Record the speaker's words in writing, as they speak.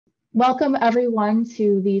Welcome everyone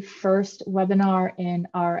to the first webinar in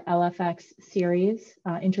our LFX series,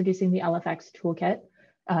 introducing the LFX toolkit.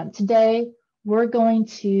 Today, we're going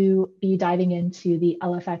to be diving into the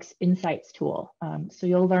LFX Insights tool. So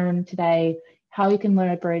you'll learn today how you can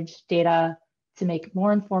leverage data to make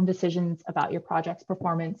more informed decisions about your project's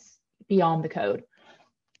performance beyond the code.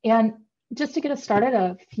 And just to get us started,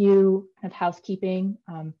 a few kind of housekeeping.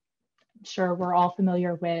 I'm sure we're all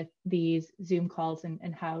familiar with these Zoom calls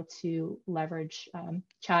and how to leverage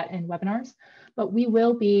chat in webinars, but we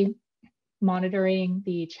will be monitoring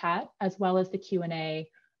the chat as well as the Q&A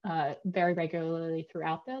very regularly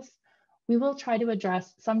throughout this. We will try to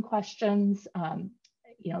address some questions,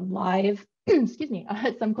 live, excuse me,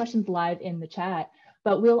 some questions live in the chat,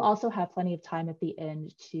 but we'll also have plenty of time at the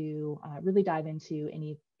end to really dive into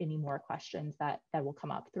any more questions that will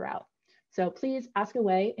come up throughout. So please ask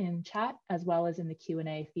away in chat as well as in the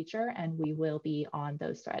Q&A feature, and we will be on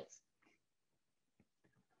those threads.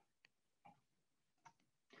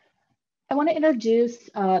 I want to introduce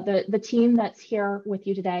the team that's here with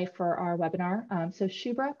you today for our webinar. So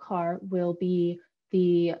Shubhra Kaur will be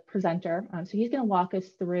the presenter. So he's going to walk us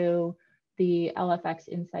through the LFX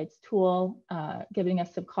Insights tool, giving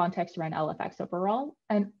us some context around LFX overall,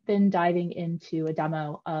 and then diving into a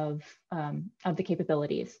demo of the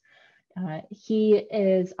capabilities. He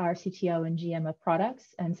is our CTO and GM of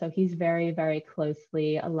products, and so he's very, very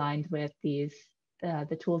closely aligned with the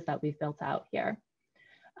tools that we've built out here.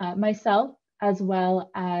 Myself, as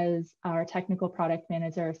well as our technical product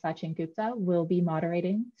manager, Sachin Gupta, will be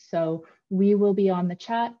moderating. So we will be on the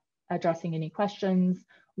chat, addressing any questions.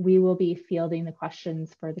 We will be fielding the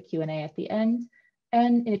questions for the Q&A at the end.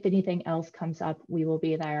 And if anything else comes up, we will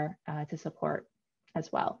be there to support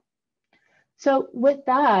as well. So with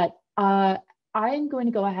that, I'm going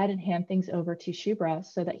to go ahead and hand things over to Shubhra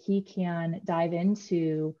so that he can dive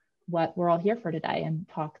into what we're all here for today and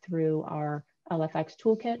talk through our LFX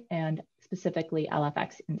toolkit and specifically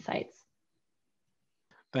LFX Insights.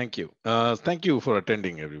 Thank you. Thank you for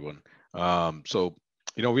attending, everyone. We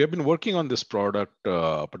have been working on this product,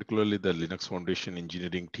 particularly the Linux Foundation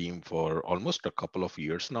engineering team, for almost a couple of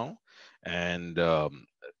years now. And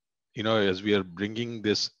as we are bringing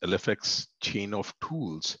this LFX chain of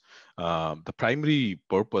tools, the primary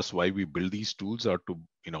purpose why we build these tools are to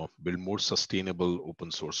build more sustainable open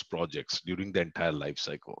source projects during the entire life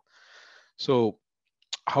cycle. So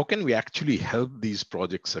how can we actually help these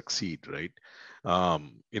projects succeed, right?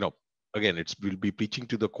 Again, we'll be preaching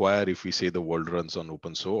to the choir if we say the world runs on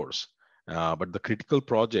open source. But the critical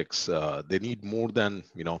projects, they need more than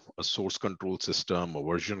a source control system, a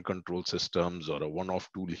version control systems, or a one-off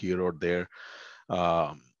tool here or there.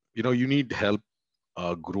 You need help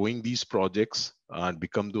growing these projects and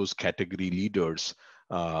become those category leaders,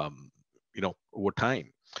 over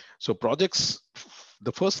time. So projects,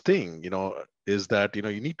 the first thing is that you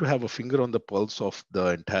need to have a finger on the pulse of the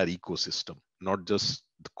entire ecosystem, not just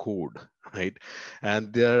the code, right?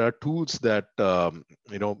 And there are tools that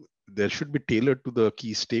there should be tailored to the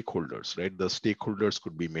key stakeholders, right? The stakeholders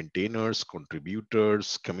could be maintainers,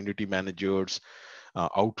 contributors, community managers,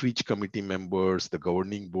 outreach committee members, the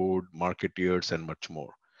governing board, marketeers, and much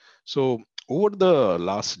more. So over the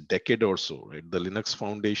last decade or so, right, the Linux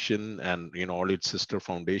Foundation and all its sister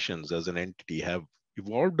foundations as an entity have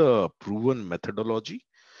evolved a proven methodology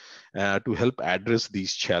to help address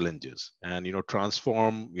these challenges and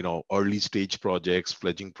transform early stage projects,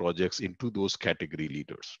 fledgling projects into those category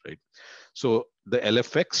leaders, right? So the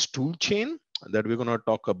LFX tool chain that we're going to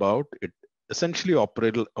talk about, it essentially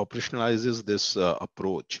operationalizes this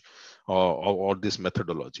approach or this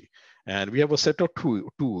methodology, and we have a set of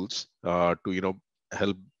tools to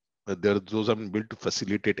help. Those have been built to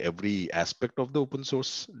facilitate every aspect of the open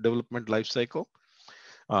source development lifecycle.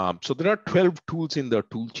 So there are 12 tools in the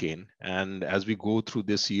tool chain, and as we go through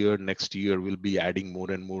this year, next year, we'll be adding more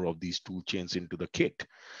and more of these tool chains into the kit.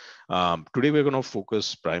 Today, we're going to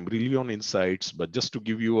focus primarily on insights, but just to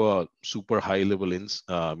give you a super high level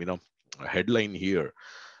headline here,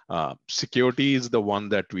 security is the one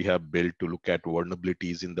that we have built to look at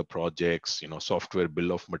vulnerabilities in the projects, software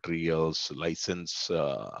bill of materials, license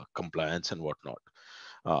compliance, and whatnot.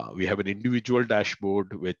 We have an individual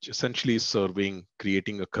dashboard, which essentially is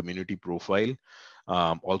creating a community profile.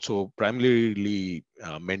 Also primarily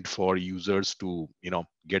meant for users to,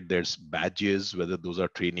 get their badges, whether those are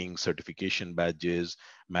training, certification badges,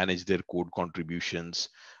 manage their code contributions,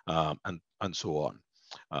 and so on.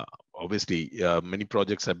 Obviously, many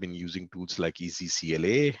projects have been using tools like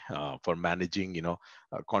EasyCLA for managing,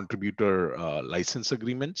 contributor license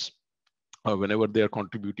agreements. Whenever they are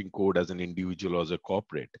contributing code as an individual or as a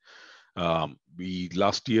corporate.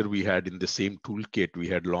 Last year we had in the same toolkit, we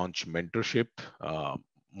had launched mentorship.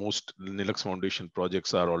 Most Linux Foundation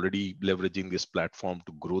projects are already leveraging this platform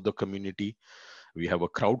to grow the community. We have a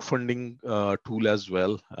crowdfunding tool as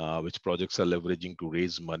well, which projects are leveraging to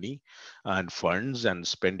raise money and funds and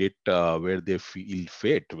spend it where they feel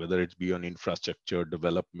fit, whether it be on infrastructure,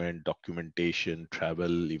 development, documentation,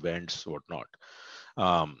 travel, events, whatnot.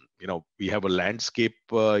 We have a landscape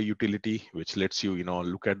utility, which lets you,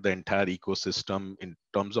 look at the entire ecosystem in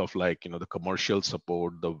terms of like, the commercial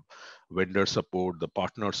support, the vendor support, the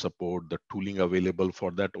partner support, the tooling available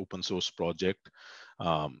for that open source project.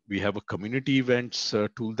 We have a community events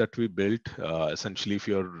tool that we built. Essentially, if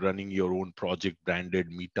you're running your own project branded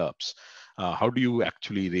meetups, how do you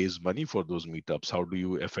actually raise money for those meetups? How do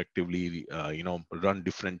you effectively, run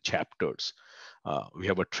different chapters? We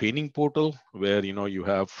have a training portal where you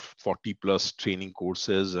have 40 plus training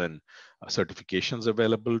courses and certifications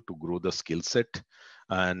available to grow the skill set.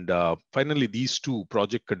 And finally, these two,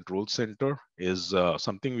 Project Control Center is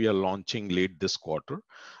something we are launching late this quarter.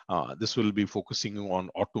 This will be focusing on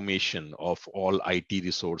automation of all IT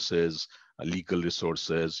resources, legal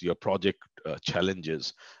resources, your project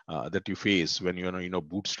challenges that you face when you're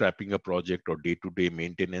bootstrapping a project or day-to-day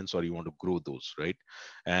maintenance, or you want to grow those, right?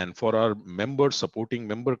 And for our supporting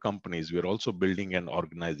member companies, we're also building an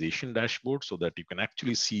organization dashboard so that you can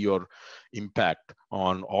actually see your impact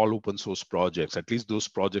on all open source projects, at least those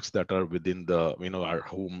projects that are within the our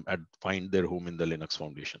home and find their home in the Linux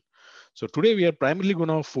Foundation. So today we are primarily going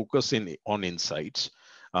to focus on insights.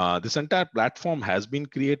 This entire platform has been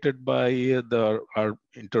created by our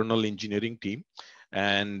internal engineering team.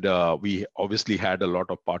 And we obviously had a lot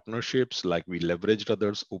of partnerships, like we leveraged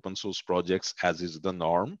others open source projects as is the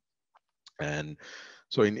norm. And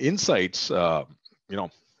so in Insights,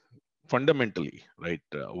 fundamentally, right,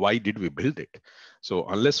 why did we build it? So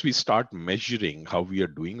unless we start measuring how we are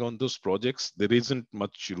doing on those projects, there isn't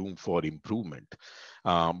much room for improvement.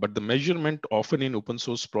 But the measurement often in open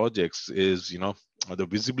source projects is, the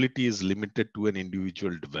visibility is limited to an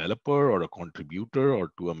individual developer or a contributor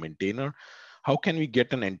or to a maintainer. How can we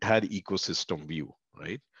get an entire ecosystem view,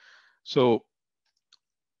 right? So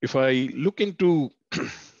if I look into,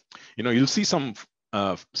 you'll see some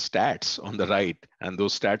stats on the right, and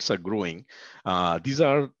those stats are growing. These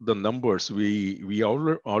are the numbers. We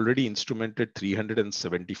already instrumented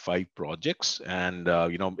 375 projects, and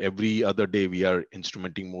every other day we are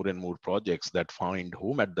instrumenting more and more projects that find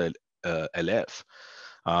home at the LF.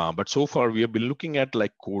 But so far we have been looking at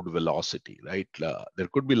like code velocity, right? There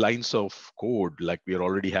could be lines of code, like we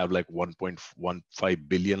already have like 1.15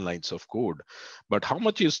 billion lines of code, but how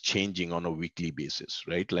much is changing on a weekly basis,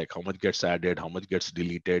 right? Like how much gets added, how much gets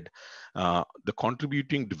deleted. The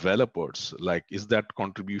contributing developers, like is that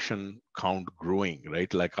contribution count growing,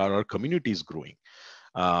 right? Like are our communities growing?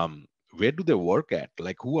 Where do they work at?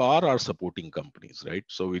 Like who are our supporting companies, right?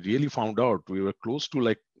 So we really found out we were close to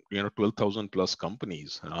like 12,000 plus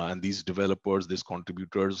companies, and these developers, these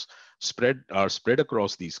contributors are spread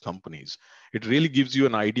across these companies. It really gives you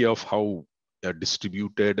an idea of how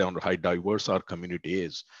distributed and how diverse our community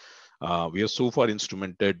is. We have so far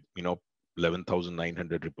instrumented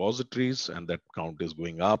 11,900 repositories, and that count is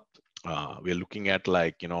going up. We're looking at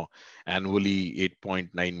like annually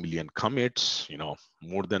 8.9 million commits,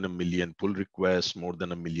 more than 1 million pull requests, more than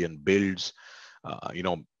 1 million builds,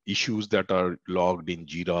 issues that are logged in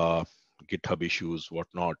Jira, GitHub issues,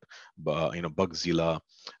 whatnot, Bugzilla,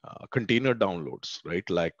 container downloads, right?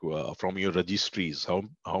 Like from your registries, how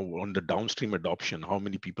on the downstream adoption, how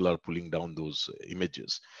many people are pulling down those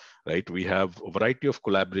images, right? We have a variety of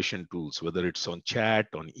collaboration tools, whether it's on chat,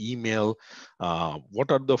 on email.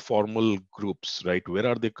 What are the formal groups, right? Where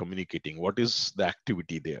are they communicating? What is the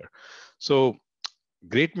activity there? So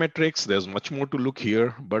great metrics. There's much more to look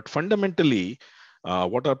here, but fundamentally,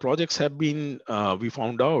 what our projects have been, we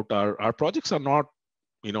found out our projects are not,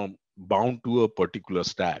 bound to a particular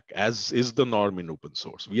stack, as is the norm in open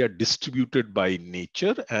source. We are distributed by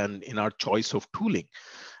nature and in our choice of tooling.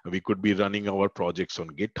 We could be running our projects on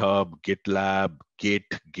GitHub, GitLab, Git,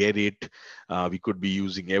 Gerrit. We could be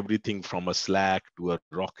using everything from a Slack to a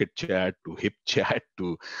Rocket Chat to HipChat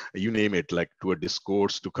to you name it, like to a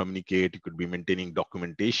Discourse to communicate. You could be maintaining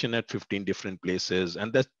documentation at 15 different places,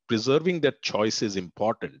 and that preserving that choice is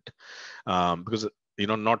important because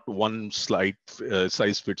not one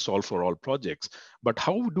size fits all for all projects. But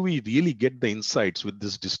how do we really get the insights with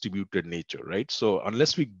this distributed nature, right? So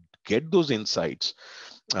unless we get those insights,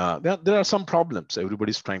 there are some problems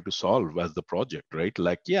everybody's trying to solve as the project, right?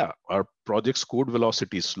 Like, yeah, our project's code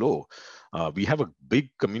velocity is slow. We have a big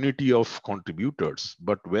community of contributors,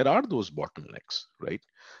 but where are those bottlenecks, right?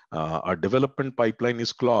 Our development pipeline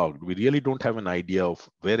is clogged. We really don't have an idea of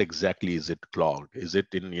where exactly is it clogged. Is it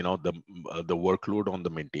in, the workload on the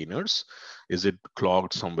maintainers? Is it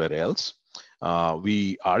clogged somewhere else?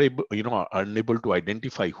 We are are unable to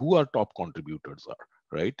identify who our top contributors are,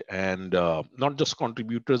 right? And not just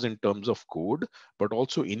contributors in terms of code, but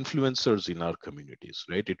also influencers in our communities,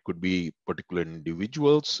 right? It could be particular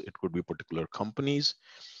individuals, it could be particular companies.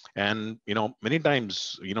 And many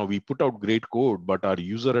times we put out great code, but our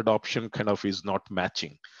user adoption kind of is not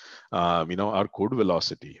matching our code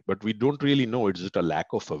velocity. But we don't really know, it's just a lack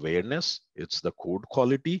of awareness, it's the code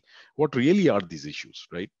quality. What really are these issues,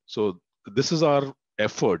 right? So this is our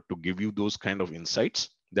effort to give you those kind of insights.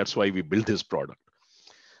 That's why we built this product.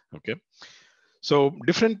 Okay. So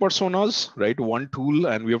different personas, right? One tool,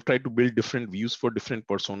 and we have tried to build different views for different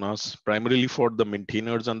personas, primarily for the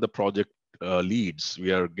maintainers and the project leads.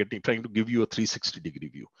 We are trying to give you a 360-degree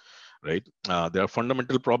view, right? There are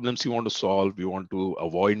fundamental problems you want to solve. You want to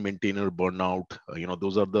avoid maintainer burnout.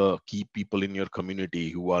 Those are the key people in your community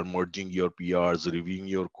who are merging your PRs, reviewing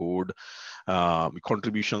your code.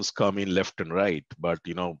 Contributions come in left and right, but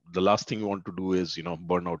the last thing you want to do is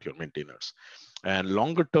burn out your maintainers. And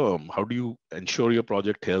longer term, how do you ensure your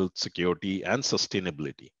project health, security, and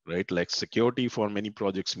sustainability, right? Like security for many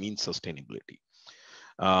projects means sustainability.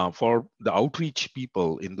 For the outreach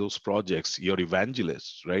people in those projects, your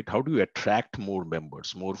evangelists, right? How do you attract more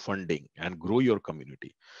members, more funding, and grow your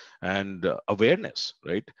community? And awareness,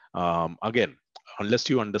 right? Again, unless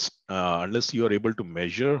you unless you are able to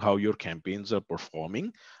measure how your campaigns are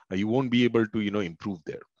performing, you won't be able to improve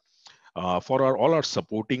there. For all our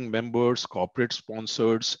supporting members, corporate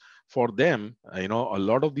sponsors, for them, a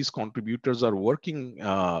lot of these contributors are working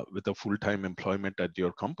with a full-time employment at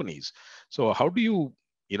your companies. So how do you,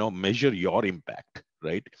 measure your impact,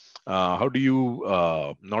 right? How do you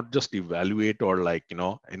not just evaluate or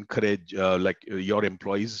encourage your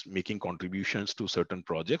employees making contributions to certain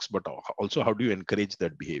projects, but also how do you encourage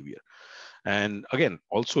that behavior? And again,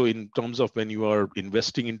 also in terms of when you are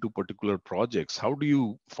investing into particular projects, how do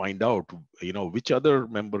you find out, which other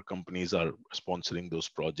member companies are sponsoring those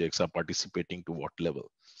projects, are participating to what level?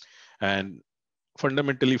 And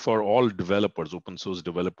fundamentally for all developers, open source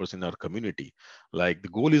developers in our community, like the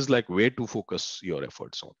goal is like where to focus your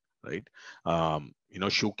efforts on, right?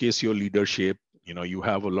 Showcase your leadership. You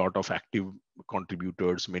have a lot of active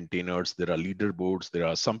contributors, maintainers, there are leaderboards, there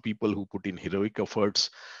are some people who put in heroic efforts,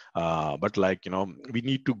 but we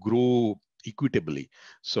need to grow equitably.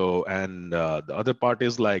 So, and the other part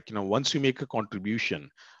is once you make a contribution,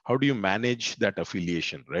 how do you manage that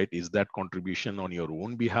affiliation, right? Is that contribution on your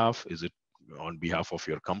own behalf? Is it on behalf of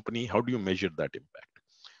your company? How do you measure that impact?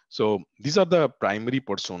 So these are the primary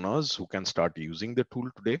personas who can start using the tool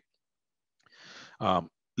today.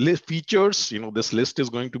 List features, this list is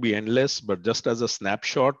going to be endless, but just as a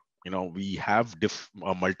snapshot, we have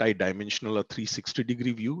a multi-dimensional, a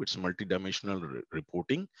 360-degree view. It's multi-dimensional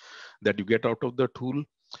reporting that you get out of the tool.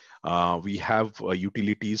 We have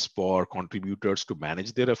utilities for contributors to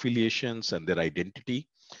manage their affiliations and their identity.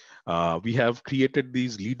 We have created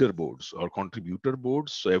these leaderboards or contributor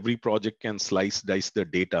boards. So every project can dice the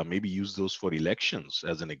data, maybe use those for elections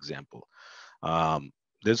as an example.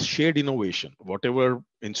 There's shared innovation. Whatever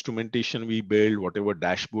instrumentation we build, whatever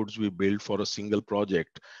dashboards we build for a single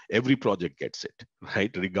project, every project gets it,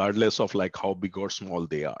 right? Regardless of how big or small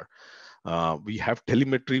they are. We have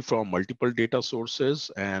telemetry from multiple data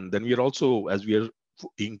sources. And then we are also, as we are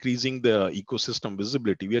increasing the ecosystem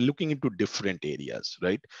visibility, we are looking into different areas,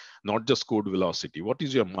 right? Not just code velocity. What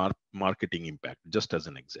is your marketing impact? Just as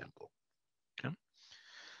an example. Okay.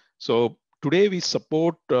 So today we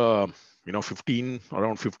support around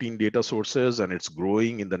 15 data sources, and it's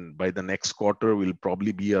growing. By the next quarter will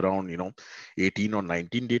probably be around 18 or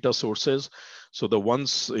 19 data sources. So the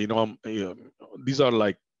ones these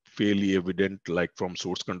are fairly evident, from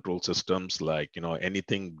source control systems,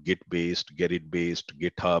 anything Git based, Gerrit based,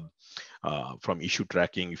 GitHub. From issue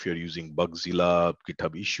tracking, if you're using Bugzilla,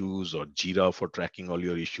 GitHub issues, or Jira for tracking all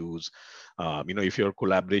your issues. If your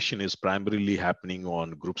collaboration is primarily happening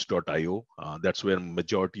on groups.io, that's where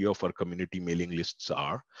majority of our community mailing lists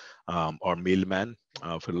are, or Mailman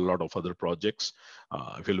for a lot of other projects.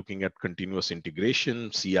 If you're looking at continuous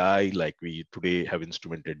integration, CI, like we today have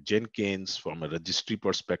instrumented Jenkins. From a registry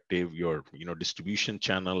perspective, your distribution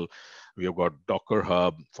channel, we have got Docker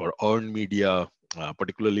Hub for earned media.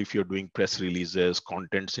 Particularly if you're doing press releases,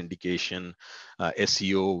 content syndication,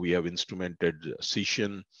 SEO, we have instrumented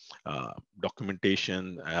Session,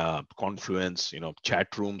 documentation, Confluence, chat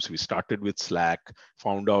rooms. We started with Slack,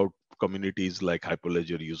 found out communities like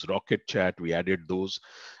Hyperledger use Rocket Chat. We added those,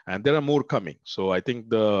 and there are more coming. So I think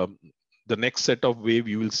the next set of wave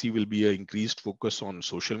you will see will be an increased focus on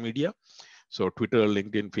social media. So Twitter,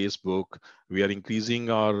 LinkedIn, Facebook, we are increasing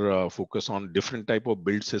our focus on different type of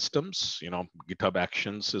build systems. You know, GitHub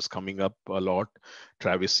Actions is coming up a lot,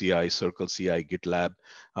 Travis CI, Circle CI, GitLab,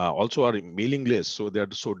 also our mailing list. So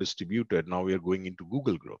they're so distributed. Now we are going into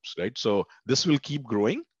Google Groups, right? So this will keep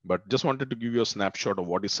growing, but just wanted to give you a snapshot of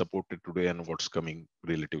what is supported today and what's coming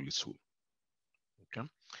relatively soon. Okay.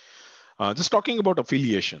 Just talking about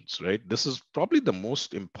affiliations, right? This is probably the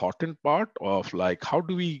most important part of like, how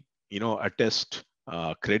do we, attest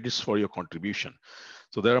credits for your contribution?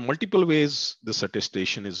 So there are multiple ways this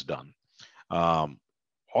attestation is done.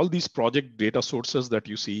 All these project data sources that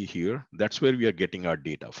you see here, that's where we are getting our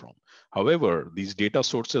data from. However, these data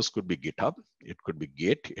sources could be GitHub, it could be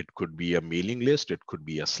Git, it could be a mailing list, it could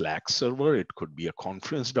be a Slack server, it could be a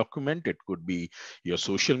conference document, it could be your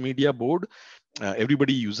social media board.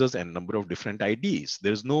 Everybody uses a number of different IDs.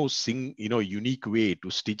 There's no unique way to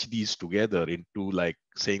stitch these together into like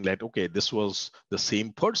saying that, okay, this was the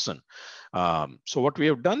same person. So what we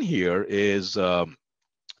have done here is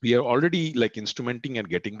we are already like instrumenting and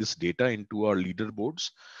getting this data into our leaderboards.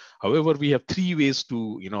 However, we have three ways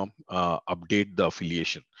to update the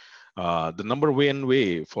affiliation. The number one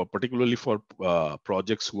way, for particularly for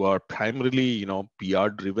projects who are primarily PR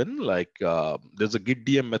driven, like there's a Git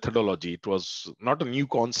DM methodology. It was not a new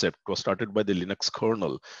concept. It was started by the Linux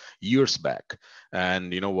kernel years back,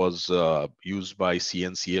 and was used by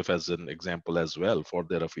CNCF as an example as well for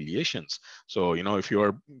their affiliations. So if you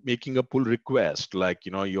are making a pull request, like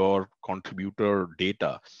your contributor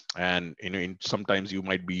data, and sometimes you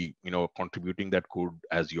might be contributing that code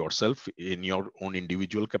as yourself in your own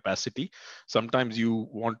individual capacity. Sometimes you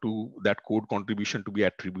want that code contribution to be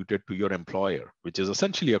attributed to your employer, which is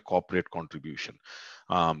essentially a corporate contribution.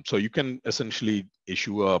 So you can essentially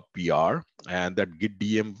issue a PR, and that Git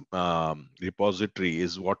DM repository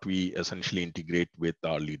is what we essentially integrate with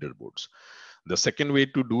our leaderboards. The second way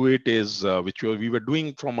to do it is, which we were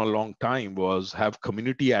doing from a long time, was have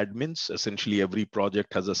community admins. Essentially, every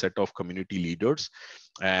project has a set of community leaders,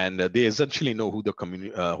 and they essentially know who the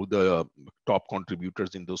top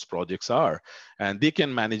contributors in those projects are, and they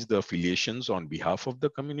can manage the affiliations on behalf of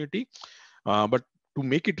the community. But to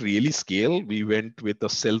make it really scale, we went with a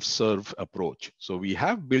self-serve approach. So we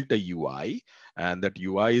have built a UI, and that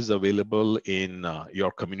UI is available in your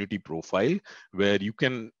community profile, where you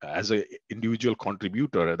can, as an individual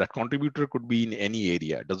contributor, that contributor could be in any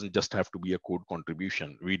area. It doesn't just have to be a code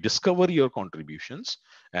contribution. We discover your contributions,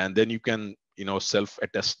 and then you can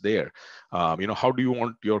self-attest there. How do you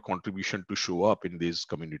want your contribution to show up in these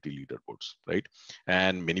community leaderboards, right?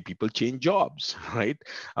 And many people change jobs, right?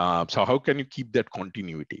 So how can you keep that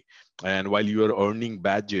continuity? And while you are earning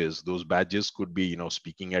badges, those badges could be,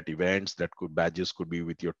 speaking at events. Badges could be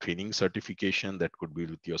with your training certification. That could be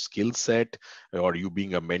with your skill set, or you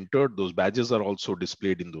being a mentor. Those badges are also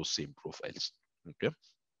displayed in those same profiles. Okay.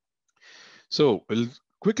 So we'll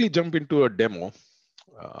quickly jump into a demo.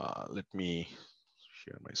 Let me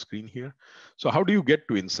share my screen here. So how do you get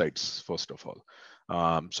to insights, first of all?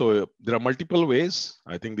 So there are multiple ways.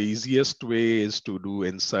 I think the easiest way is to do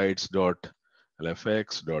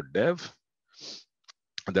insights.lfx.dev.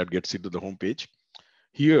 That gets you to the homepage.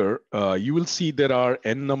 Here, you will see there are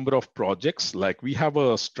n number of projects. Like we have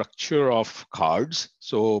a structure of cards.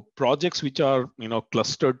 So projects which are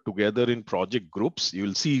clustered together in project groups, you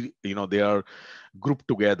will see they are grouped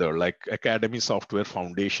together, like Academy Software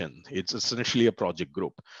Foundation. It's essentially a project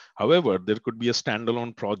group. However, there could be a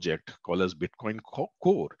standalone project called as Bitcoin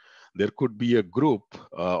Core. There could be a group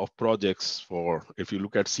of projects for, if you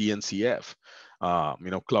look at CNCF,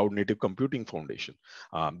 Cloud Native Computing Foundation,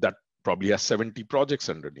 that probably has 70 projects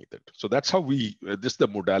underneath it. So that's how this is the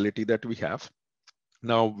modality that we have.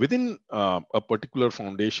 Now, within a particular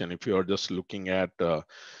foundation, if you are just looking at,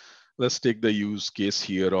 let's take the use case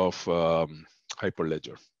here of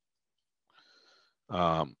Hyperledger.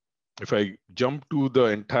 If I jump to the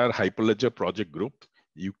entire Hyperledger project group,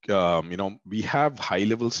 we have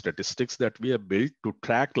high-level statistics that we have built to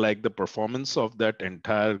track like the performance of that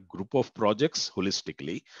entire group of projects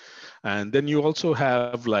holistically. And then you also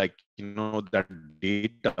have like, that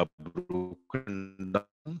data broken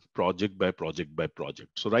down project by project by project.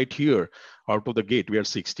 So right here, out of the gate, we are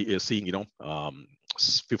seeing,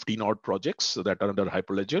 15 odd projects that are under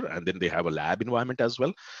Hyperledger, and then they have a lab environment as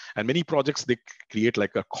well. And many projects, they create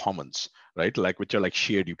like a commons, right? Like which are like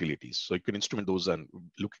shared utilities. So you can instrument those and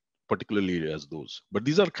particularly as those. But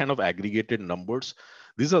these are kind of aggregated numbers.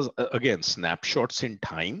 These are again snapshots in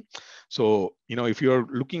time. So if you're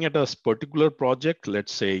looking at a particular project,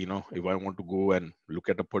 let's say if I want to go and look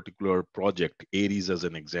at a particular project, Aries as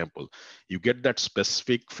an example, you get that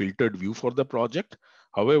specific filtered view for the project.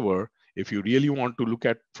 However, if you really want to look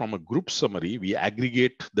at from a group summary, we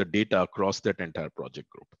aggregate the data across that entire project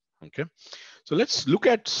group. Okay, so let's look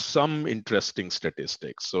at some interesting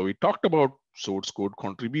statistics. So we talked about source code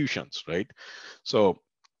contributions, right? So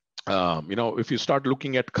if you start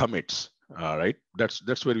looking at commits, right,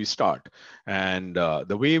 that's where we start. And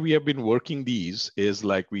the way we have been working these is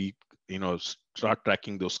like we start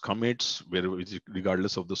tracking those commits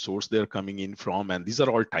regardless of the source they're coming in from, and these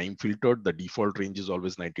are all time filtered. The default range is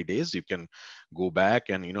always 90 days. You can go back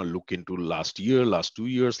and look into last year, last 2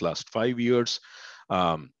 years, last 5 years.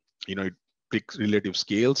 It pick relative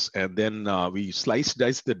scales, and then we slice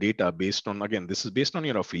dice the data based on, again, this is based on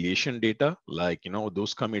your affiliation data, like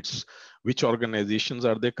those commits, which organizations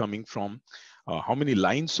are they coming from, how many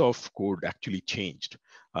lines of code actually changed,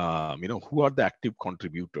 who are the active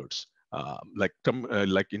contributors, like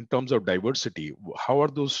in terms of diversity, how are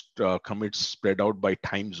those commits spread out by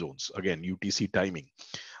time zones, again UTC timing.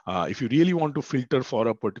 If you really want to filter for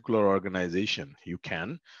a particular organization, you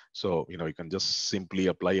can. So, you can just simply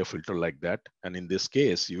apply a filter like that. And in this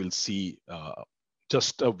case, you will see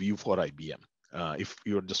just a view for IBM, if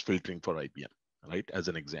you're just filtering for IBM, right, as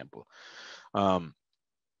an example.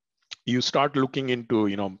 You start looking into,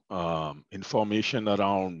 information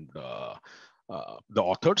around the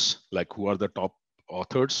authors, like who are the top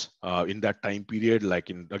authors in that time period, like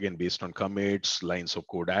again based on commits, lines of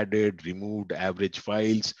code added, removed, average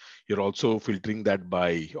files. You're also filtering that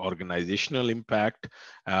by organizational impact.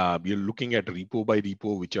 You're looking at repo by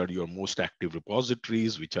repo, which are your most active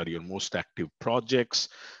repositories, which are your most active projects.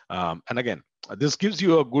 And again, this gives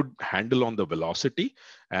you a good handle on the velocity.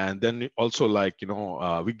 And then also, like,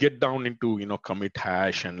 we get down into, commit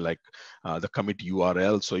hash and like the commit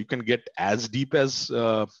URL. So you can get as deep as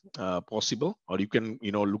possible, or you can,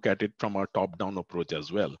 look at it from a top-down approach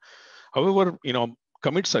as well. However,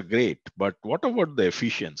 commits are great, but what about the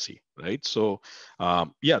efficiency, right? So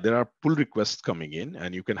yeah, there are pull requests coming in,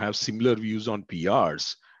 and you can have similar views on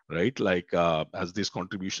PRs, right? Like as these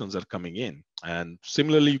contributions are coming in. And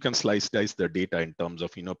similarly, you can slice dice the data in terms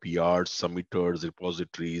of, PRs, submitters,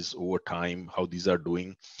 repositories over time, how these are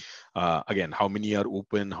doing. Again, how many are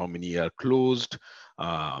open, how many are closed,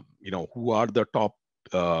 who are the top,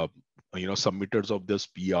 submitters of these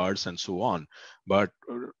PRs and so on. But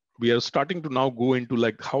we are starting to now go into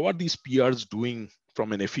like, how are these PRs doing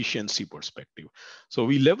from an efficiency perspective? So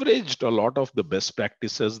we leveraged a lot of the best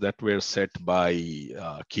practices that were set by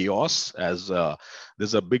Chaos, as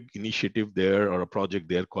there's a big initiative there or a project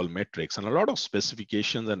there called Metrics, and a lot of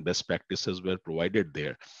specifications and best practices were provided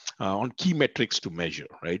there on key metrics to measure,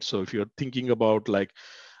 right? So if you're thinking about like,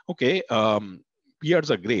 okay,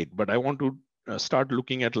 PRs are great, but I want to start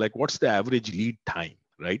looking at like, what's the average lead time,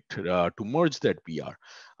 right, to merge that PR?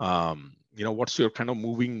 What's your kind of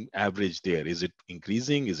moving average there? Is it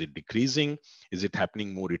increasing? Is it decreasing? Is it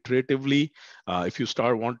happening more iteratively? If you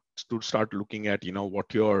want to start looking at,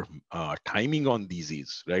 what your timing on these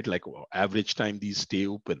is, right? Like average time these stay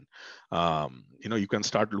open. You can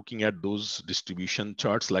start looking at those distribution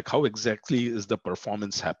charts, like how exactly is the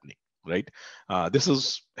performance happening, right? This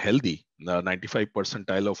is healthy. The 95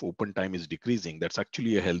 percentile of open time is decreasing. That's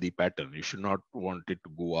actually a healthy pattern. You should not want it to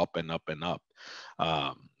go up and up and up.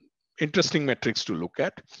 Interesting metrics to look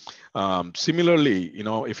at. Similarly,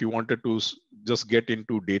 if you wanted to just get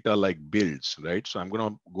into data like builds, right? So I'm going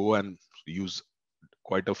to go and use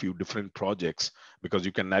quite a few different projects, because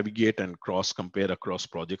you can navigate and cross compare across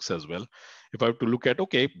projects as well. If I have to look at,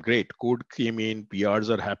 okay, great, code came in, PRs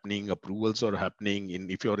are happening, approvals are happening.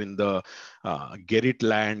 If you're in the Gerrit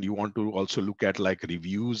land, you want to also look at like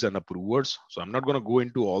reviews and approvers. So I'm not going to go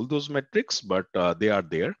into all those metrics, but they are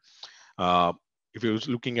there. If you're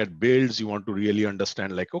looking at builds, you want to really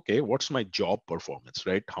understand like, okay, what's my job performance,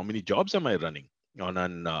 right? How many jobs am I running on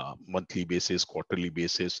a monthly basis, quarterly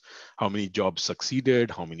basis? How many jobs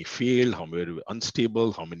succeeded? How many failed? How many were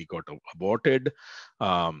unstable? How many got aborted?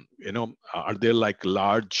 Are there like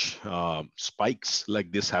large spikes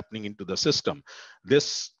like this happening into the system?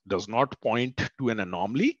 This does not point to an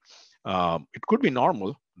anomaly. It could be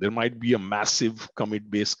normal. There might be a massive commit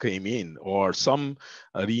base came in, or some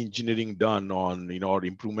re-engineering done on, or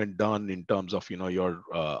improvement done in terms of, your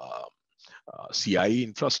CI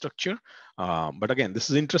infrastructure. But again, this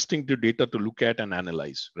is interesting data to look at and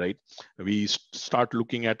analyze, right? We start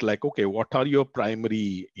looking at like, okay, what are your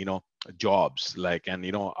primary, jobs, like, and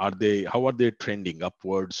how are they trending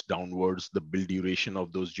upwards, downwards, the build duration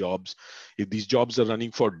of those jobs. If these jobs are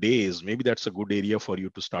running for days, maybe that's a good area for you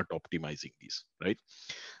to start optimizing these, right?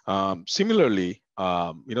 Similarly,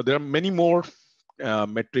 there are many more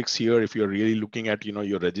metrics here. If you're really looking at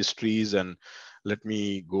your registries, and let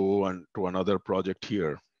me go on to another project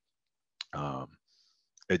here, um,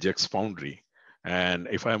 Ajax Foundry. And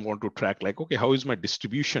if I want to track, like, okay, how is my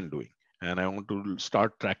distribution doing? And I want to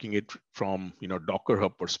start tracking it from Docker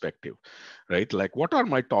Hub perspective, right? Like, what are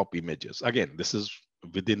my top images? Again, this is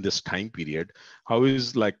within this time period. How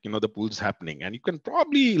is, like, the pools happening? And you can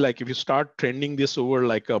probably, like, if you start trending this over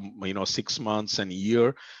like 6 months and a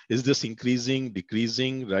year, is this increasing,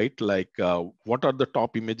 decreasing, right? Like, what are the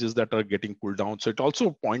top images that are getting pulled down? So it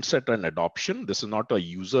also points at an adoption. This is not a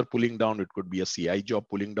user pulling down. It could be a CI job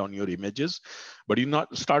pulling down your images, but you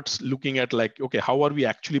not starts looking at, like, okay, how are we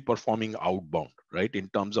actually performing outbound, right, in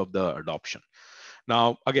terms of the adoption?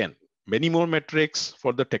 Now, again, many more metrics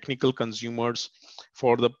for the technical consumers.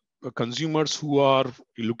 For the consumers who are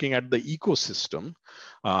looking at the ecosystem,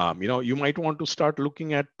 you might want to start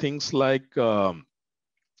looking at things like, your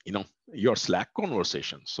Slack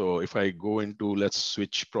conversation. So if I go into, let's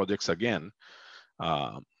switch projects again,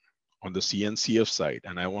 on the CNCF side,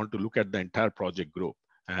 and I want to look at the entire project group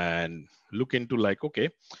and look into, like, okay,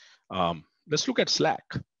 let's look at Slack,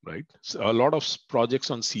 right? So a lot of projects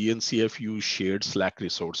on CNCF use shared Slack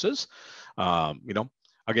resources.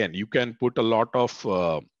 Again, you can put a lot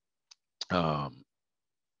of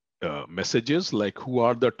messages, like who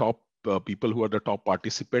are the top people, who are the top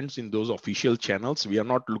participants in those official channels. We are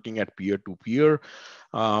not looking at peer-to-peer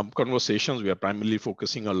conversations. We are primarily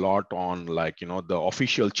focusing a lot on, like, the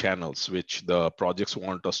official channels, which the projects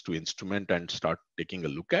want us to instrument and start taking a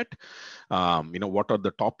look at. What are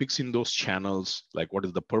the topics in those channels? Like, what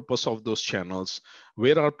is the purpose of those channels?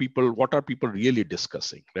 Where are people? What are people really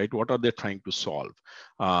discussing, right? What are they trying to solve?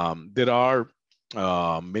 There are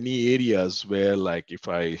many areas where, like, if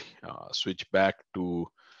I switch back to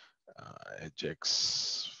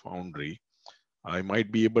Ajax Foundry, I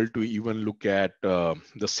might be able to even look at the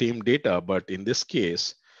same data, but in this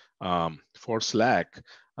case, for Slack,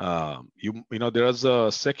 there is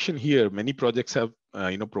a section here. Many projects have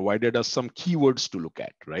provided us some keywords to look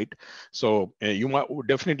at, right? So you might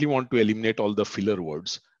definitely want to eliminate all the filler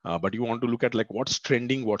words. But you want to look at, like, what's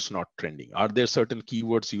trending, what's not trending. Are there certain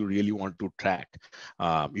keywords you really want to track?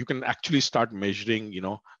 You can actually start measuring,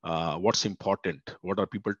 what's important, what are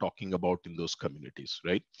people talking about in those communities,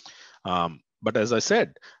 right? But as I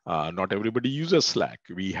said, not everybody uses Slack.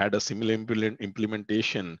 We had a similar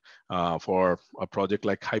implementation for a project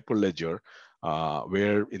like Hyperledger,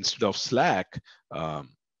 where instead of Slack,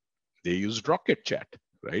 they used Rocket Chat,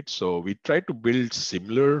 right? So we try to build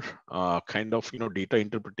similar kind of data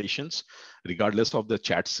interpretations, regardless of the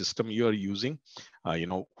chat system you are using.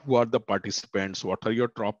 Who are the participants? What are your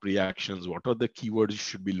top reactions? What are the keywords you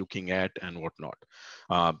should be looking at, and whatnot?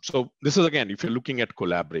 So this is, again, if you're looking at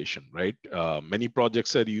collaboration, right? Many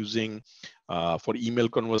projects are using for email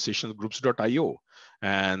conversations groups.io,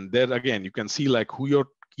 and there again you can see, like, who your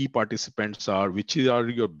key participants are, which are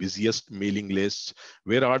your busiest mailing lists,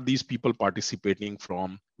 where are these people participating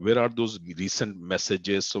from, where are those recent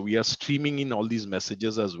messages. So we are streaming in all these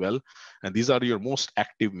messages as well, and these are your most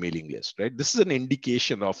active mailing list, right? This is an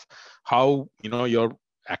indication of how your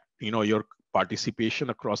participation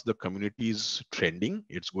across the community is trending.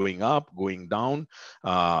 It's going up, going down.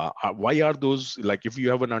 Why are those, like, if you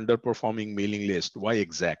have an underperforming mailing list, why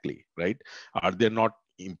exactly, right? Are there not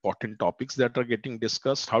important topics that are getting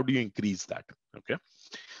discussed? How do you increase that? Okay.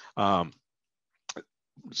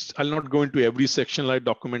 I'll not go into every section like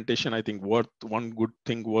documentation. I think one good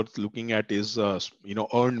thing worth looking at is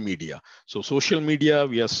earned media. So social media,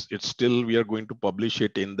 we are going to publish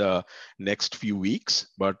it in the next few weeks,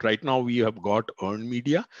 but right now we have got earned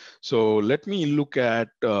media. So let me look at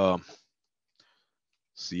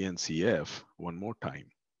CNCF one more time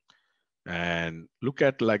and look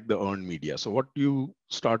at, like, the earned media. So what do you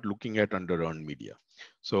start looking at under earned media?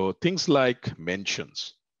 So things like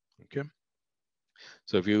mentions, okay?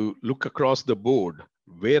 So if you look across the board,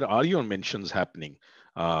 where are your mentions happening?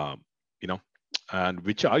 And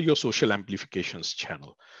which are your social amplifications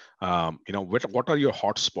channel? What are your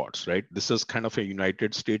hotspots, right? This is kind of a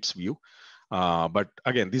United States view. But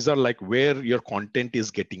again, these are like where your content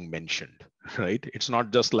is getting mentioned, right? It's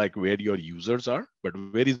not just like where your users are, but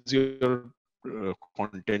where is your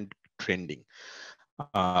content trending?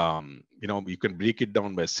 You can break it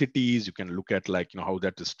down by cities. You can look at like, how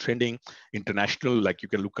that is trending international, like you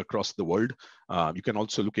can look across the world. You can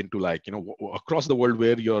also look into like, across the world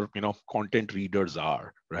where your, content readers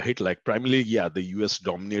are, right? Like primarily, yeah, the US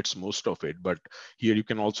dominates most of it, but here you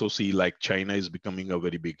can also see like China is becoming a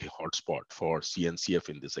very big hotspot for CNCF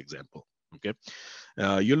in this example. Okay.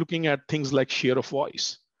 You're looking at things like share of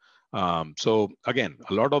voice. So again,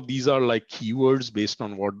 a lot of these are like keywords based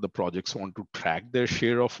on what the projects want to track their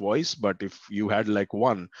share of voice. But if you had like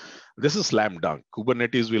one, this is slam dunk.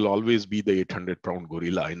 Kubernetes will always be the 800-pound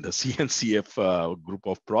gorilla in the CNCF group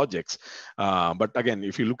of projects. But again,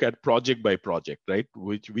 if you look at project by project, right,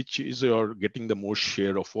 which is your getting the most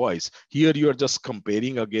share of voice, here you are just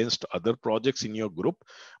comparing against other projects in your group,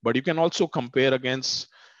 but you can also compare against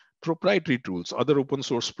proprietary tools, other open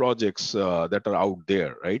source projects that are out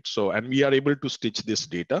there, right? So, and we are able to stitch this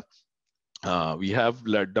data. We have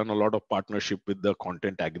done a lot of partnership with the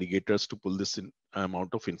content aggregators to pull this in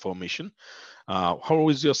amount of information. How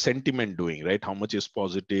is your sentiment doing, right? How much is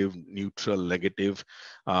positive, neutral, negative?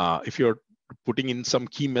 If you're putting in some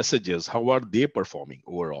key messages, how are they performing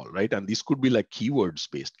overall, right? And these could be like keywords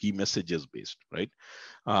based, key messages based, right?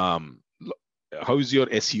 How is your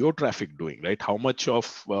SEO traffic doing, right? How much of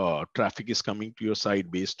traffic is coming to your site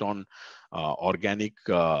based on organic,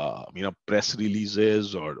 press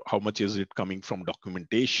releases, or how much is it coming from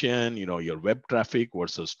documentation, your web traffic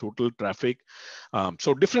versus total traffic.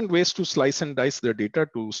 So different ways to slice and dice the data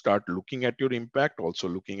to start looking at your impact, also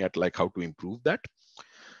looking at like how to improve that.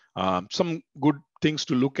 Some good things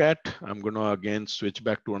to look at. I'm going to again switch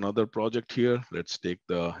back to another project here. Let's take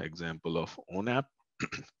the example of ONAP.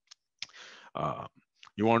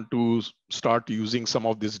 You want to start using some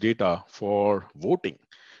of this data for voting,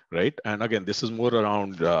 right? And again, this is more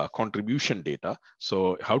around contribution data.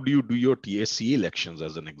 So how do you do your TSC elections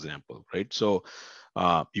as an example, right? So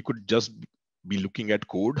you could just be looking at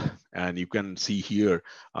code, and you can see here,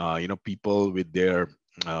 people with their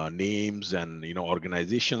names and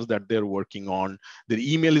organizations that they're working on. Their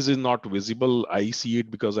email is not visible. I see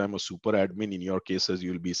it because I'm a super admin. In your cases,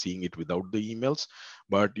 you'll be seeing it without the emails.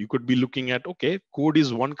 But you could be looking at, okay, code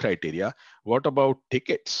is one criteria. What about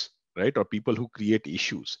tickets, right? Or people who create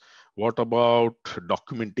issues? What about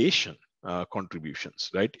documentation?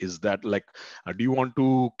 Contributions, right? Is that like, do you want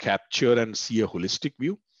to capture and see a holistic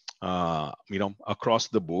view? Across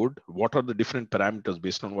the board, what are the different parameters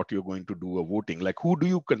based on what you're going to do a voting? Like, who do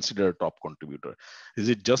you consider a top contributor? Is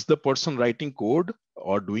it just the person writing code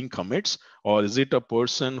or doing commits, or is it a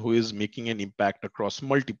person who is making an impact across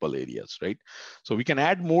multiple areas, right? So we can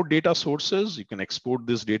add more data sources. You can export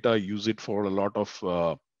this data, use it for a lot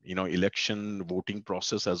of election voting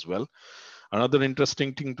process as well. Another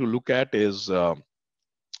interesting thing to look at is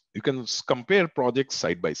you can compare projects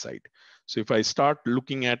side by side. So if I start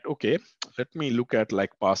looking at, okay, let me look at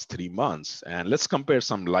like past 3 months and let's compare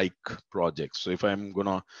some like projects. So if I'm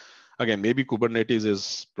gonna, again, maybe Kubernetes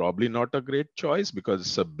is probably not a great choice because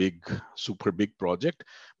it's a big, super big project,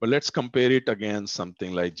 but let's compare it against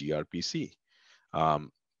something like gRPC.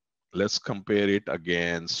 Let's compare it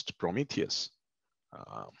against Prometheus.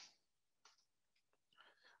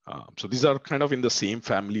 So these are kind of in the same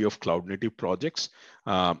family of cloud native projects.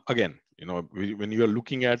 Again, when you are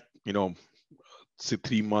looking at, say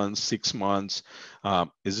 3 months, 6 months,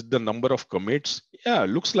 is it the number of commits? Yeah,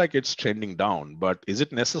 looks like it's trending down, but is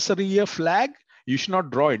it necessarily a flag? You should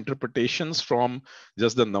not draw interpretations from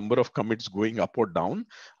just the number of commits going up or down.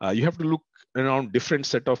 You have to look around different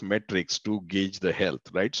set of metrics to gauge the health,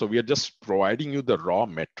 right? So we are just providing you the raw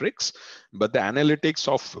metrics, but the analytics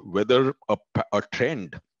of whether a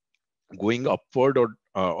trend going upward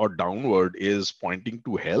or downward is pointing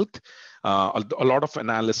to health. A lot of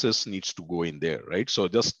analysis needs to go in there, right? So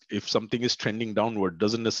just if something is trending downward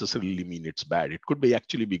doesn't necessarily mean it's bad. It could be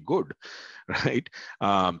actually be good, right?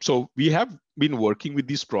 So we have been working with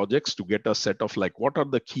these projects to get a set of like, what are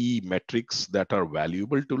the key metrics that are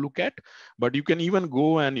valuable to look at? But you can even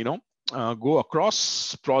go and, go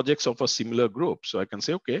across projects of a similar group. So I can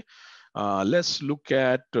say, okay, let's look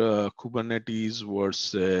at Kubernetes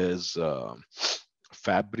versus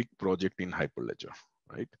Fabric project in Hyperledger,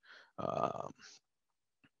 right?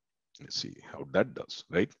 Let's see how that does,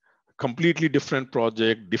 right? Completely different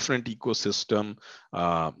project, different ecosystem.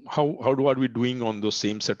 How are we doing on those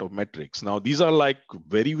same set of metrics? Now, these are like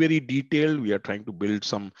very, very detailed. We are trying to build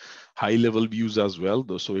some high level views as well,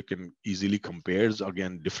 though, so we can easily compare,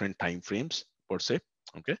 again, different time frames per se,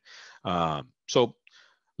 okay? So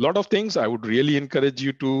lot of things. I would really encourage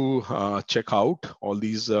you to check out all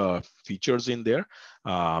these features in there,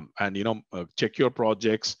 and check your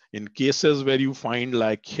projects. In cases where you find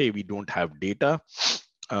like, hey, we don't have data,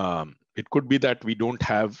 it could be that we don't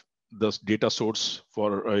have the data source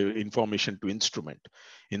for information to instrument.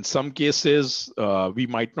 In some cases, we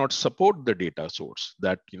might not support the data source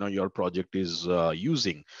that your project is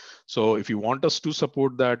using. So if you want us to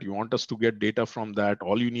support that, you want us to get data from that,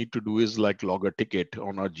 all you need to do is like log a ticket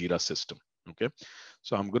on our Jira system. Okay,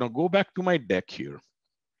 so I'm going to go back to my deck here.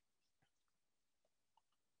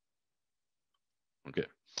 Okay,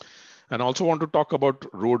 and I also want to talk about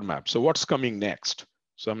roadmap. So what's coming next?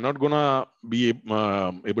 So I'm not gonna be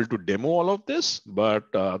able to demo all of this,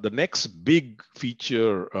 but the next big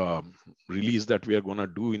feature release that we are gonna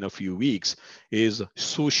do in a few weeks is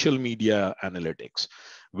social media analytics.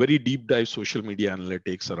 Very deep dive social media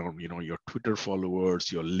analytics around your Twitter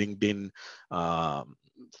followers, your LinkedIn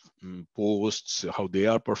posts, how they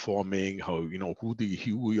are performing, how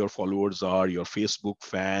who your followers are, your Facebook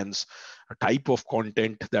fans, a type of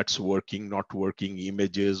content that's working, not working,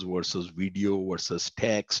 images versus video versus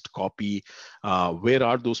text, copy. Where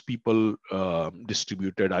are those people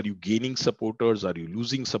distributed? Are you gaining supporters? Are you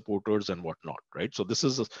losing supporters and whatnot, right? So this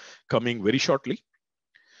is coming very shortly.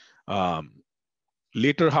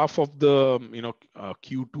 Later half of the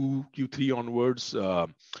Q2, Q3 onwards,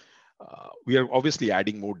 we are obviously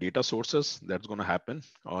adding more data sources. That's going to happen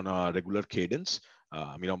on a regular cadence.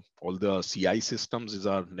 All the CI systems is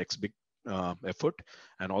our next big effort,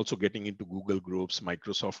 and also getting into Google Groups,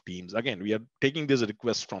 Microsoft Teams. Again, we are taking these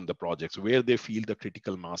requests from the projects where they feel the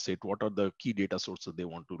critical mass hit, what are the key data sources they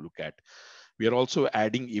want to look at. We are also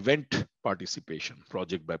adding event participation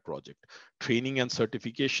project by project, training and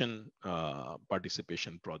certification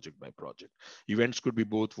participation project by project. Events could be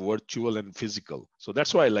both virtual and physical. So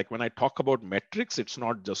that's why, like when I talk about metrics, it's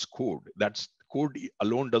not just code. That's code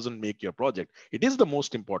alone doesn't make your project. It is the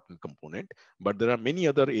most important component, but there are many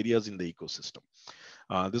other areas in the ecosystem.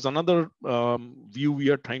 There's another view we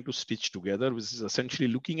are trying to stitch together, which is essentially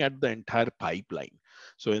looking at the entire pipeline.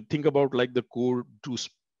 So think about like the code to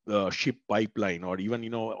ship pipeline, or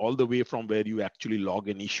even all the way from where you actually log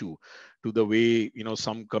an issue to the way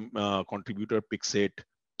some contributor picks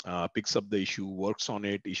up the issue, works on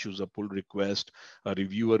it, issues a pull request, a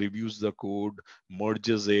reviewer reviews the code,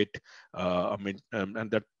 merges it,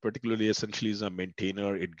 and that particularly essentially is a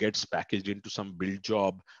maintainer. It gets packaged into some build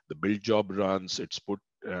job. The build job runs. It's put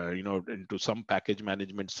into some package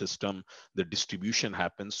management system. The distribution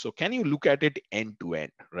happens. So can you look at it end to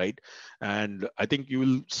end, right? And I think you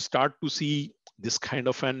will start to see this kind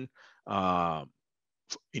of an I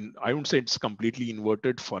wouldn't say it's completely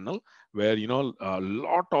inverted funnel, where a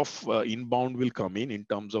lot of inbound will come in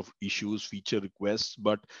terms of issues, feature requests,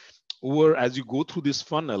 but as you go through this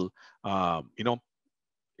funnel, the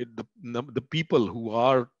people who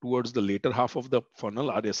are towards the later half of the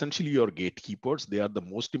funnel are essentially your gatekeepers. They are the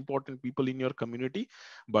most important people in your community,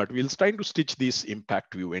 but we'll try to stitch this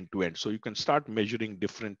impact view end to end, so you can start measuring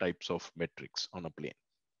different types of metrics on a plane.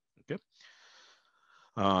 Okay.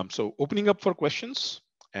 So opening up for questions.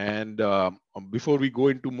 And before we go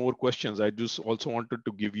into more questions, I just also wanted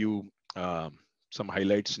to give you some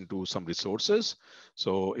highlights into some resources.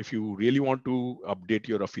 So if you really want to update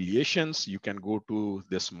your affiliations, you can go to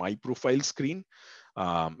this My Profile screen.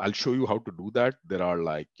 I'll show you how to do that. There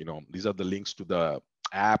are these are the links to the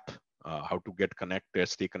app, how to get connected,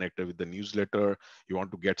 stay connected with the newsletter. You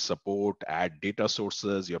want to get support, add data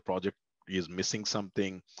sources, your project is missing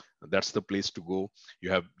something, that's the place to go.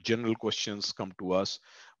 You have general questions, come to us.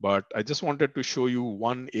 But I just wanted to show you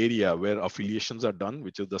one area where affiliations are done,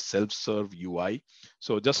 which is the self-serve UI.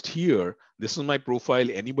 So just here, this is my profile.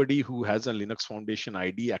 Anybody who has a Linux Foundation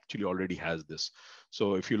ID actually already has this.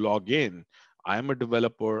 So if you log in, I'm a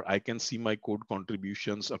developer, I can see my code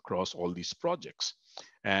contributions across all these projects.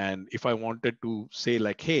 And if I wanted to say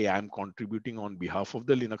like, hey, I'm contributing on behalf of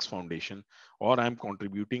the Linux Foundation, or I'm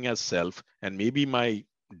contributing as self, and maybe my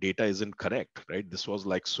data isn't correct, right? This was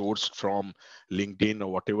like sourced from LinkedIn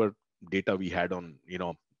or whatever data we had on,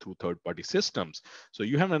 through third-party systems. So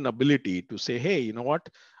you have an ability to say, hey, you know what?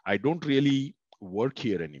 I don't really work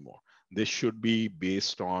here anymore. This should be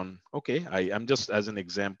based on, okay, I'm just as an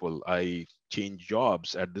example, I changed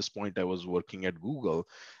jobs. At this point, I was working at Google,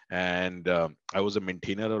 and I was a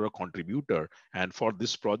maintainer or a contributor. And for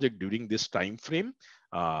this project during this time frame,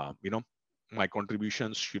 my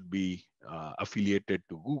contributions should be affiliated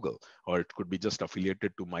to Google, or it could be just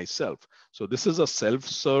affiliated to myself. So this is a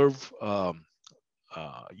self-serve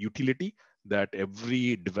utility that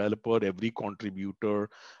every developer, every contributor,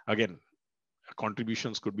 again,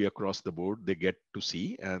 contributions could be across the board. They get to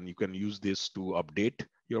see, and you can use this to update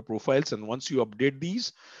your profiles. And once you update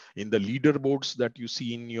these in the leaderboards that you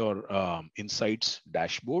see in your insights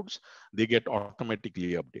dashboards, they get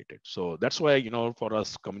automatically updated. So that's why, for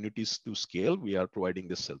us communities to scale, we are providing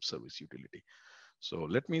this self-service utility. So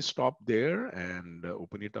let me stop there and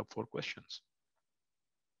open it up for questions.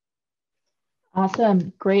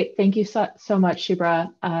 Awesome. Great. Thank you so much,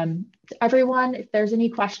 Shubhra. Everyone, if there's any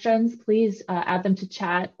questions, please add them to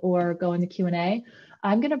chat or go in the Q&A.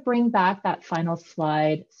 I'm going to bring back that final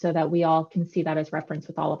slide so that we all can see that as reference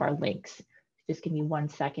with all of our links. Just give me 1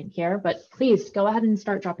 second here, but please go ahead and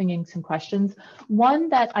start dropping in some questions. One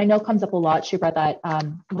that I know comes up a lot, Shubhra, that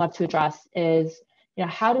I'd love to address is,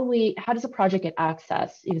 how does a project get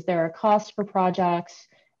access? Is there a cost for projects?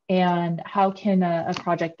 And how can a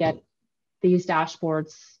project get these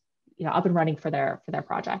dashboards, up and running for their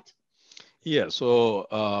project? Yeah,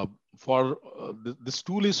 so this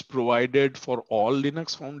tool is provided for all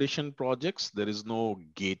Linux Foundation projects. There is no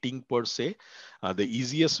gating per se. The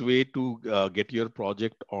easiest way to get your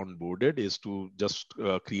project onboarded is to just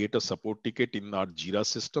create a support ticket in our Jira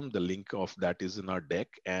system. The link of that is in our deck,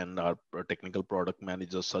 and our technical product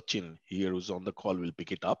manager, Sachin, here who's on the call, will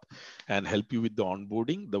pick it up and help you with the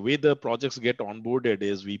onboarding. The way the projects get onboarded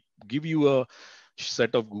is we give you a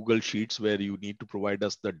set of Google Sheets where you need to provide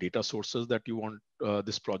us the data sources that you want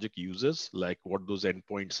this project uses, like what those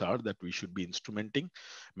endpoints are that we should be instrumenting.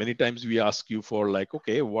 Many times we ask you for like,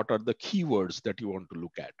 okay, what are the keywords that you want to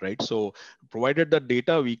look at, right? So provided the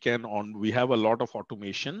data, we have a lot of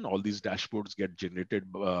automation. All these dashboards get generated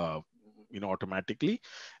automatically.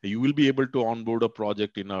 You will be able to onboard a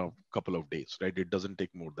project in a couple of days, right? It doesn't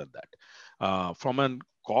take more than that. From a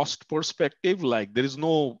cost perspective, like there is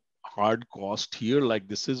no hard cost here. Like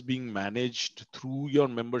this is being managed through your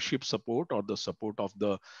membership support or the support of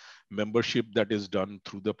the membership that is done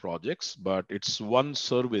through the projects, but it's one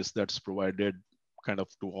service that's provided kind of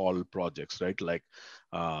to all projects, right? Like,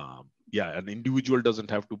 yeah, an individual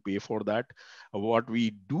doesn't have to pay for that. What we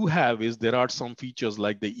do have is there are some features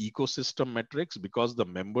like the ecosystem metrics, because the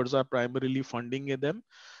members are primarily funding them.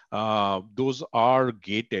 Those are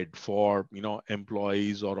gated for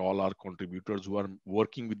employees or all our contributors who are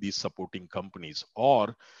working with these supporting companies,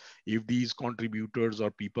 or if these contributors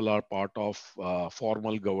or people are part of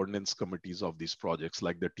formal governance committees of these projects,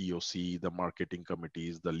 like the TOC, the marketing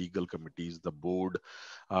committees, the legal committees, the board.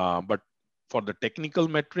 But for the technical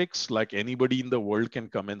metrics, like anybody in the world can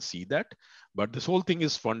come and see that. But this whole thing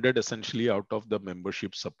is funded essentially out of the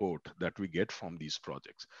membership support that we get from these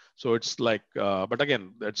projects. So it's like, but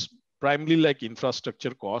again, that's primarily like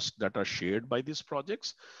infrastructure costs that are shared by these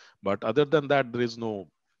projects. But other than that, there is no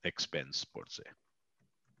expense per se.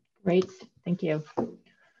 Great, thank you.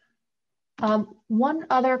 One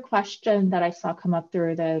other question that I saw come up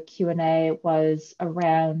through the Q&A was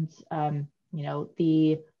around,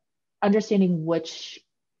 the understanding which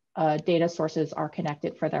data sources are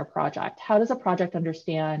connected for their project. How does a project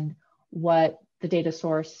understand what the data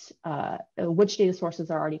source, which data sources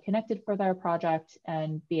are already connected for their project,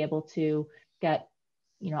 and be able to get,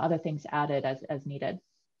 other things added as needed?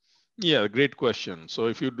 Yeah, great question. So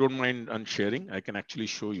if you don't mind unsharing, I can actually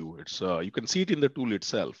show you. It's you can see it in the tool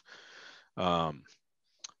itself.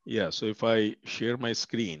 Yeah, so if I share my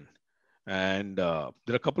screen, and there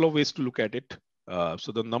are a couple of ways to look at it.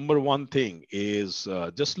 So the number one thing is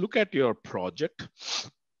just look at your project.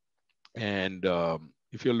 And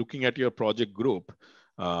if you're looking at your project group,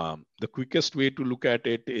 the quickest way to look at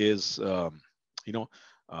it is,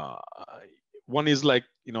 one is like,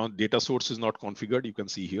 data source is not configured. You can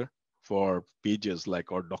see here for pages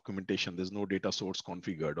like or documentation, there's no data source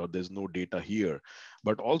configured, or there's no data here.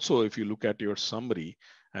 But also if you look at your summary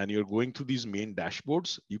and you're going through these main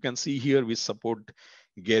dashboards, you can see here we support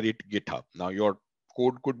Gerrit, GitHub. Now your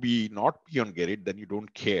code could be not be on Gerrit, then you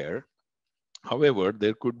don't care. However,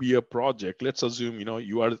 there could be a project. Let's assume,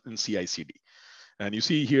 you are in CI/CD and you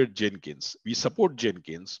see here Jenkins. We support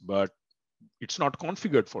Jenkins, but it's not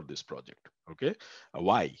configured for this project. Okay.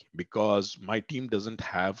 Why? Because my team doesn't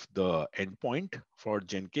have the endpoint for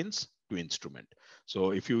Jenkins to instrument.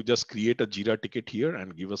 So if you just create a Jira ticket here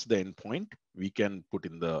and give us the endpoint, we can put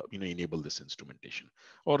in the, enable this instrumentation.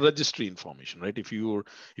 Or registry information, right? If your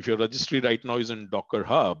registry right now is in Docker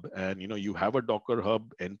Hub and you have a Docker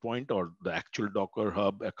Hub endpoint or the actual Docker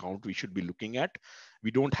Hub account we should be looking at,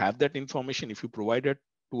 we don't have that information. If you provide it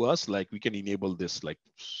to us, like we can enable this like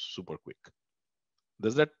super quick.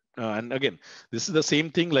 Does that, and again, this is the same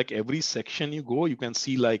thing, like every section you go, you can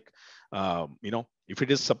see like, if it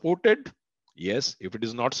is supported, yes. If it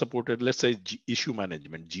is not supported, let's say issue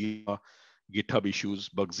management, Jira, GitHub issues,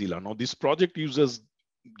 Bugzilla. Now this project uses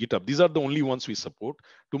GitHub. These are the only ones we support.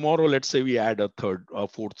 Tomorrow, let's say we add a third or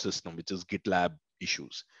fourth system, which is GitLab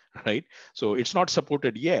issues, right? So it's not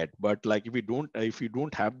supported yet, but like if you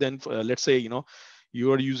don't have, then let's say,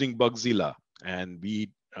 you are using Bugzilla and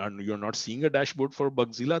you're not seeing a dashboard for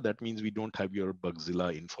Bugzilla, that means we don't have your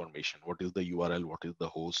Bugzilla information. What is the URL? What is the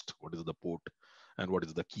host? What is the port? And what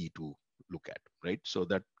is the key to look at, right? So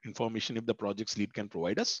that information, if the project's lead can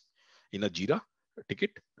provide us in a Jira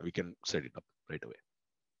ticket, we can set it up right away.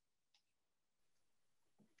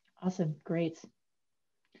 Awesome, great.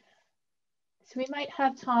 So we might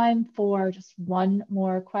have time for just one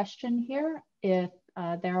more question here. If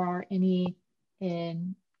there are any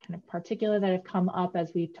in kind of particular that have come up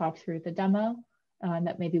as we've talked through the demo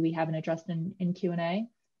that maybe we haven't addressed in Q&A.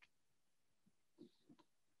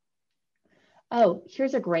 Oh,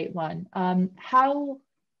 here's a great one. Let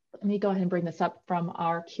me go ahead and bring this up from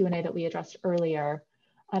our Q&A that we addressed earlier.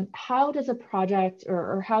 How does a project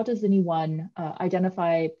or how does anyone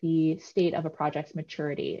identify the state of a project's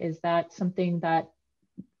maturity? Is that something that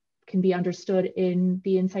can be understood in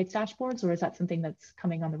the Insights dashboards, or is that something that's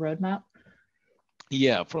coming on the roadmap?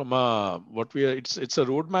 Yeah, from it's a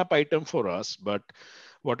roadmap item for us, but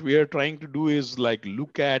what we are trying to do is like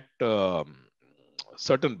look at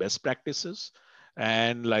certain best practices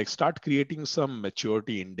and like start creating some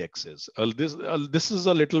maturity indexes. This is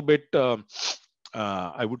a little bit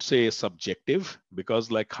I would say subjective,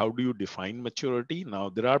 because like how do you define maturity? Now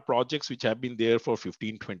there are projects which have been there for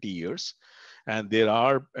 15, 20 years. And they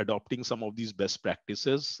are adopting some of these best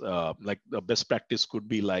practices. Like the best practice could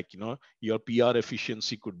be like, your PR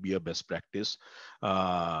efficiency could be a best practice.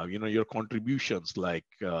 Your contributions, like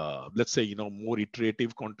let's say, more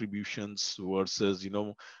iterative contributions versus,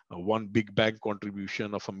 one big bang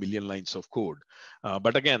contribution of 1 million lines of code.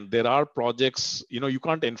 But again, there are projects, you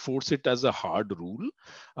can't enforce it as a hard rule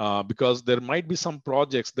because there might be some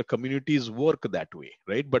projects, the communities work that way,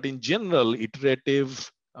 right? But in general,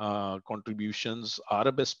 iterative contributions are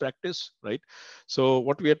a best practice, right? So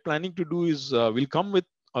what we are planning to do is we'll come with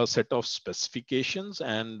a set of specifications,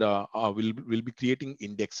 and we'll be creating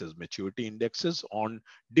indexes, maturity indexes on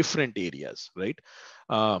different areas, right?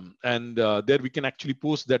 And there we can actually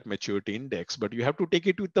post that maturity index, but you have to take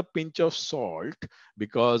it with a pinch of salt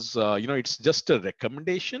because it's just a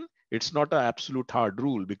recommendation. It's not an absolute hard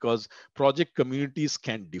rule because project communities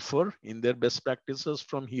can differ in their best practices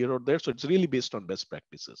from here or there. So it's really based on best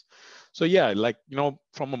practices. So yeah, like,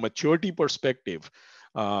 from a maturity perspective,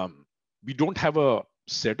 we don't have a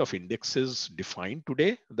set of indexes defined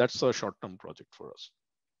today. That's a short-term project for us.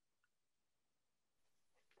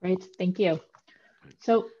 Great, thank you.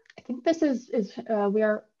 So I think this we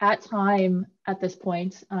are at time at this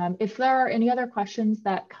point. If there are any other questions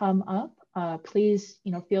that come up, please,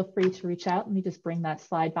 feel free to reach out. Let me just bring that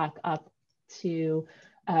slide back up to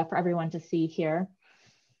for everyone to see here.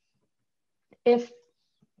 If,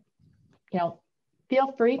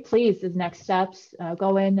 feel free, please, as next steps,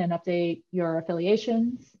 go in and update your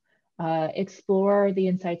affiliations, explore the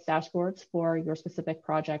Insights dashboards for your specific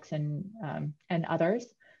projects and others.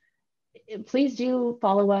 Please do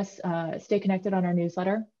follow us, stay connected on our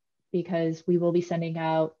newsletter, because we will be sending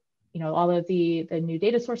out all of the new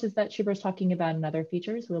data sources that Shubhra is talking about and other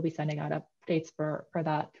features. We'll be sending out updates for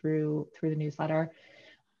that through the newsletter.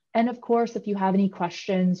 And of course, if you have any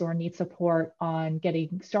questions or need support on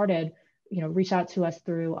getting started, reach out to us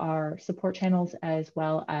through our support channels as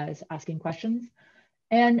well as asking questions.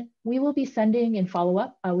 And we will be sending in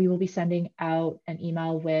follow-up, we will be sending out an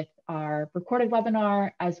email with our recorded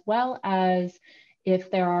webinar, as well as if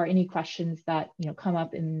there are any questions that come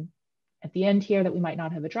up at the end here that we might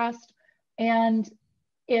not have addressed. And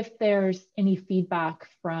if there's any feedback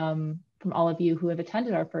from all of you who have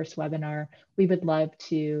attended our first webinar, we would love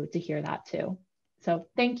to hear that too. So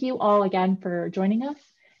thank you all again for joining us,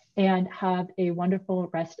 and have a wonderful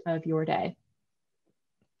rest of your day.